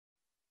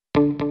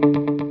So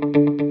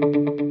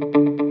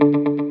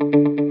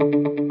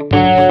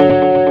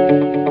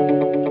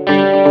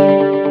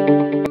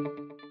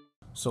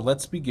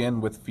let's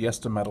begin with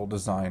Fiesta Medal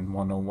Design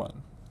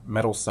 101,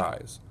 metal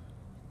size.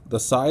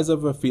 The size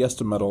of a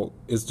Fiesta medal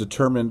is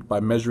determined by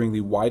measuring the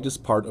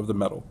widest part of the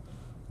medal.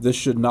 This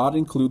should not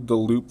include the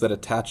loop that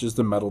attaches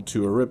the medal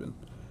to a ribbon.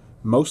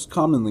 Most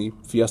commonly,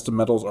 Fiesta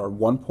medals are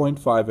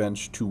 1.5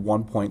 inch to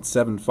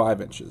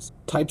 1.75 inches.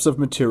 Types of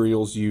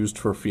materials used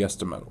for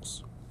Fiesta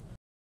medals.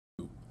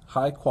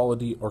 High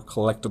quality or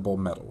collectible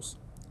medals.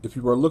 If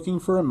you are looking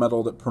for a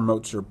medal that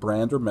promotes your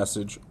brand or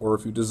message, or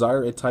if you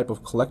desire a type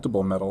of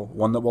collectible medal,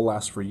 one that will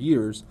last for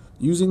years,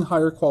 using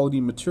higher quality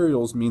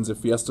materials means a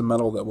Fiesta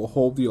medal that will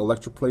hold the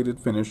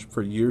electroplated finish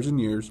for years and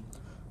years,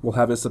 will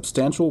have a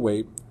substantial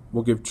weight,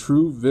 will give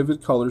true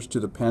vivid colors to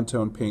the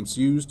Pantone paints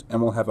used,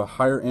 and will have a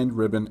higher end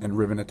ribbon and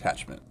ribbon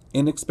attachment.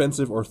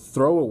 Inexpensive or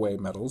throwaway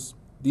medals.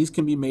 These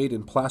can be made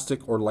in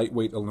plastic or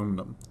lightweight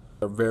aluminum.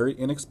 They are very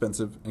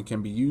inexpensive and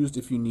can be used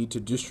if you need to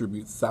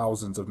distribute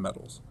thousands of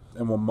medals,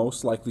 and will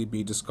most likely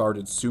be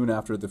discarded soon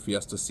after the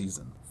Fiesta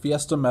season.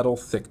 Fiesta medal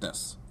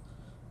thickness.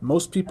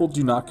 Most people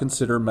do not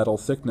consider medal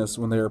thickness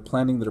when they are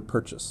planning their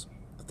purchase.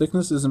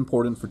 Thickness is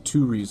important for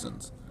two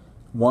reasons.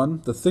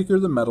 One, the thicker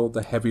the medal,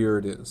 the heavier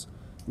it is.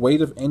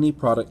 Weight of any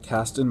product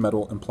cast in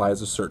metal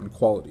implies a certain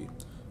quality.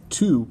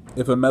 Two,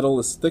 if a medal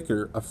is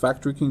thicker, a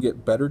factory can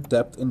get better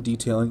depth and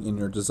detailing in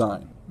your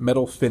design.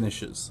 Metal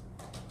finishes.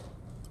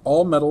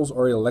 All metals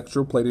are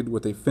electroplated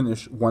with a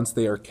finish once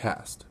they are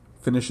cast.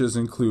 Finishes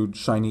include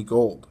shiny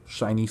gold,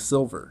 shiny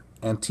silver,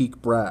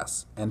 antique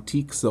brass,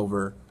 antique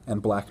silver,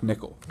 and black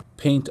nickel.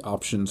 Paint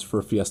options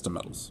for Fiesta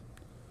medals.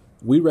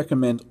 We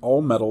recommend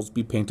all metals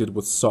be painted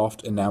with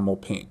soft enamel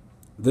paint.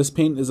 This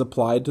paint is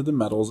applied to the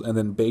metals and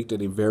then baked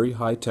at a very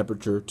high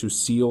temperature to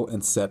seal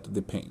and set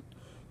the paint.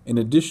 In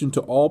addition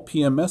to all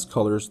PMS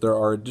colors, there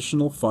are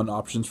additional fun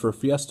options for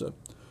Fiesta,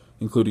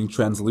 including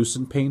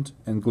translucent paint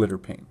and glitter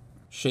paint.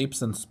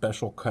 Shapes and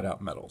special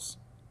cutout metals.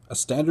 A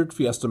standard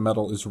Fiesta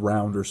medal is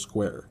round or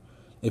square.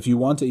 If you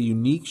want a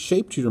unique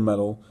shape to your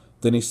medal,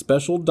 then a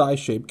special die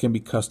shape can be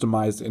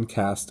customized and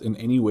cast in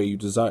any way you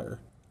desire.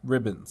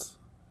 Ribbons.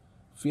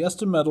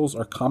 Fiesta medals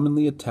are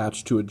commonly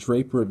attached to a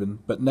drape ribbon,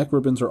 but neck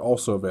ribbons are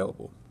also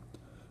available.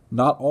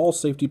 Not all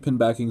safety pin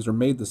backings are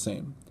made the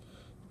same.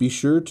 Be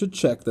sure to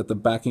check that the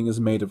backing is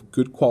made of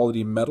good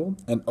quality metal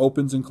and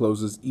opens and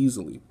closes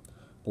easily.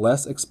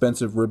 Less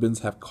expensive ribbons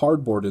have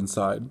cardboard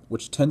inside,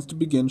 which tends to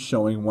begin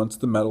showing once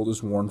the medal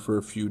is worn for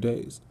a few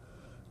days.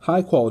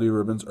 High quality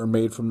ribbons are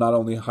made from not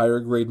only higher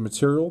grade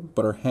material,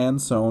 but are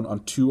hand sewn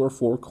on 2 or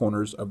 4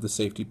 corners of the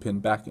safety pin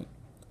backing.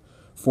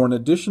 For an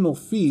additional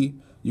fee,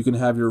 you can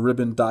have your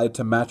ribbon dyed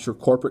to match your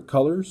corporate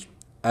colors,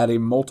 add a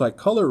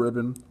multicolor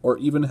ribbon, or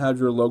even have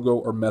your logo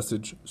or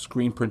message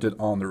screen printed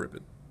on the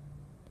ribbon.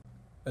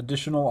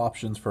 Additional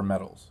options for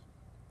medals.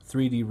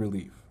 3D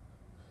relief.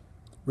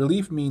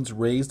 Relief means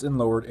raised and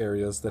lowered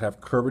areas that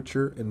have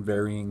curvature and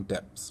varying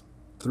depths.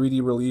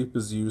 3D relief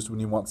is used when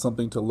you want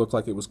something to look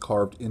like it was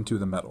carved into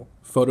the metal.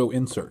 Photo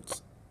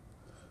inserts.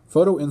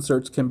 Photo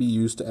inserts can be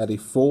used to add a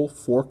full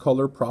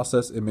 4-color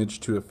process image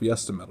to a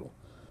Fiesta medal.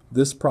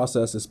 This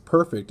process is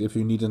perfect if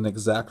you need an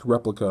exact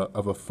replica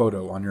of a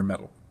photo on your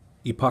medal.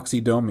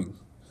 Epoxy doming.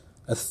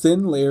 A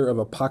thin layer of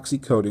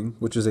epoxy coating,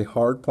 which is a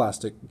hard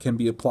plastic, can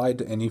be applied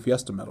to any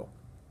Fiesta medal.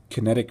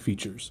 Kinetic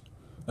features.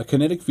 A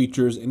kinetic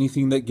feature is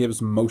anything that gives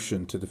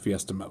motion to the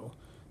Fiesta medal.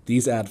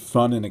 These add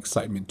fun and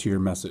excitement to your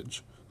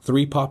message.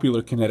 3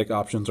 popular kinetic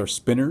options are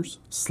spinners,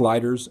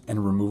 sliders,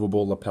 and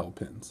removable lapel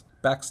pins.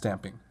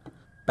 Backstamping.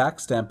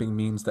 Backstamping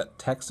means that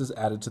text is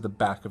added to the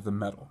back of the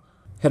medal.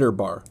 Header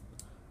bar.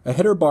 A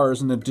header bar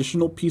is an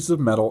additional piece of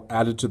metal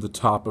added to the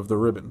top of the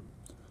ribbon.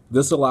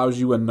 This allows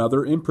you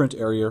another imprint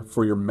area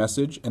for your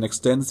message and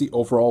extends the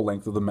overall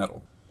length of the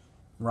medal.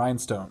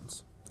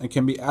 Rhinestones. And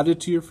can be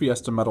added to your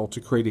Fiesta medal to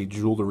create a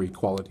jewelry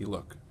quality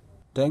look.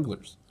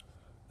 Danglers.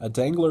 A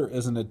dangler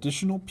is an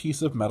additional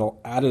piece of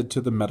metal added to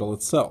the medal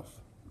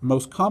itself.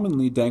 Most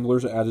commonly,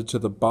 danglers are added to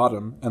the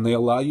bottom and they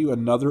allow you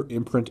another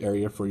imprint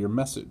area for your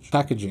message.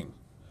 Packaging.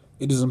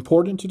 It is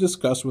important to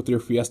discuss with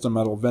your Fiesta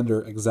medal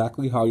vendor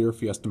exactly how your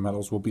Fiesta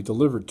medals will be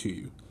delivered to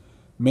you.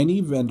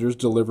 Many vendors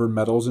deliver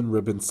medals and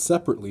ribbons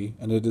separately,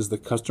 and it is the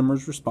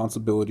customer's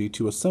responsibility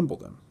to assemble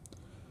them.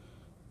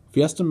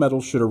 Fiesta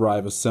medals should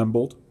arrive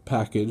assembled,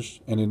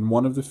 packaged, and in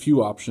one of the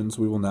few options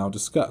we will now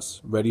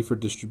discuss, ready for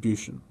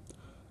distribution.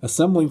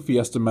 Assembling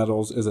Fiesta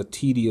medals is a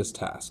tedious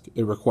task.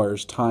 It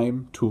requires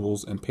time,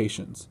 tools, and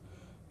patience.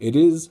 It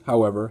is,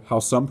 however, how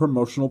some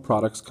promotional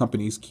products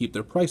companies keep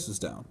their prices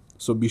down,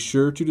 so be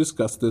sure to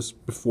discuss this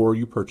before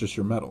you purchase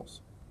your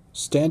medals.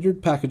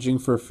 Standard packaging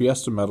for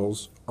Fiesta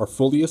medals are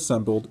fully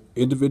assembled,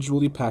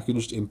 individually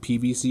packaged in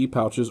PVC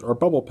pouches or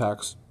bubble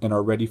packs, and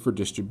are ready for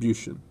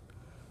distribution.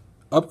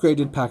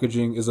 Upgraded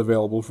packaging is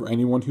available for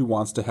anyone who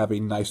wants to have a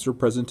nicer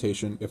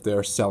presentation if they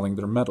are selling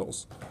their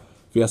medals.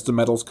 Fiesta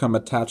medals come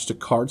attached to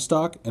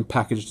cardstock and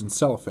packaged in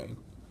cellophane.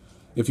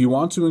 If you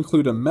want to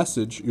include a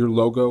message, your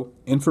logo,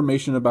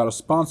 information about a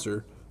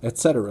sponsor,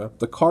 etc.,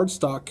 the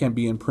cardstock can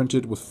be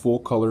imprinted with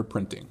full-color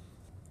printing.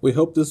 We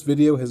hope this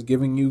video has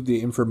given you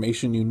the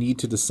information you need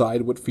to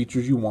decide what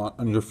features you want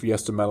on your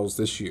Fiesta medals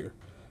this year.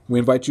 We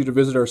invite you to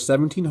visit our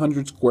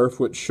 1,700 square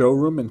foot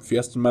showroom and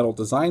Fiesta Medal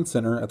Design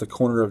Center at the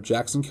corner of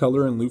Jackson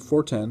Keller and Loop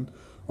 410,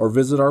 or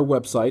visit our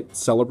website,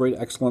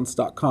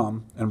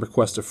 celebrateexcellence.com, and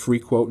request a free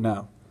quote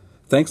now.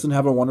 Thanks and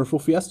have a wonderful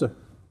Fiesta.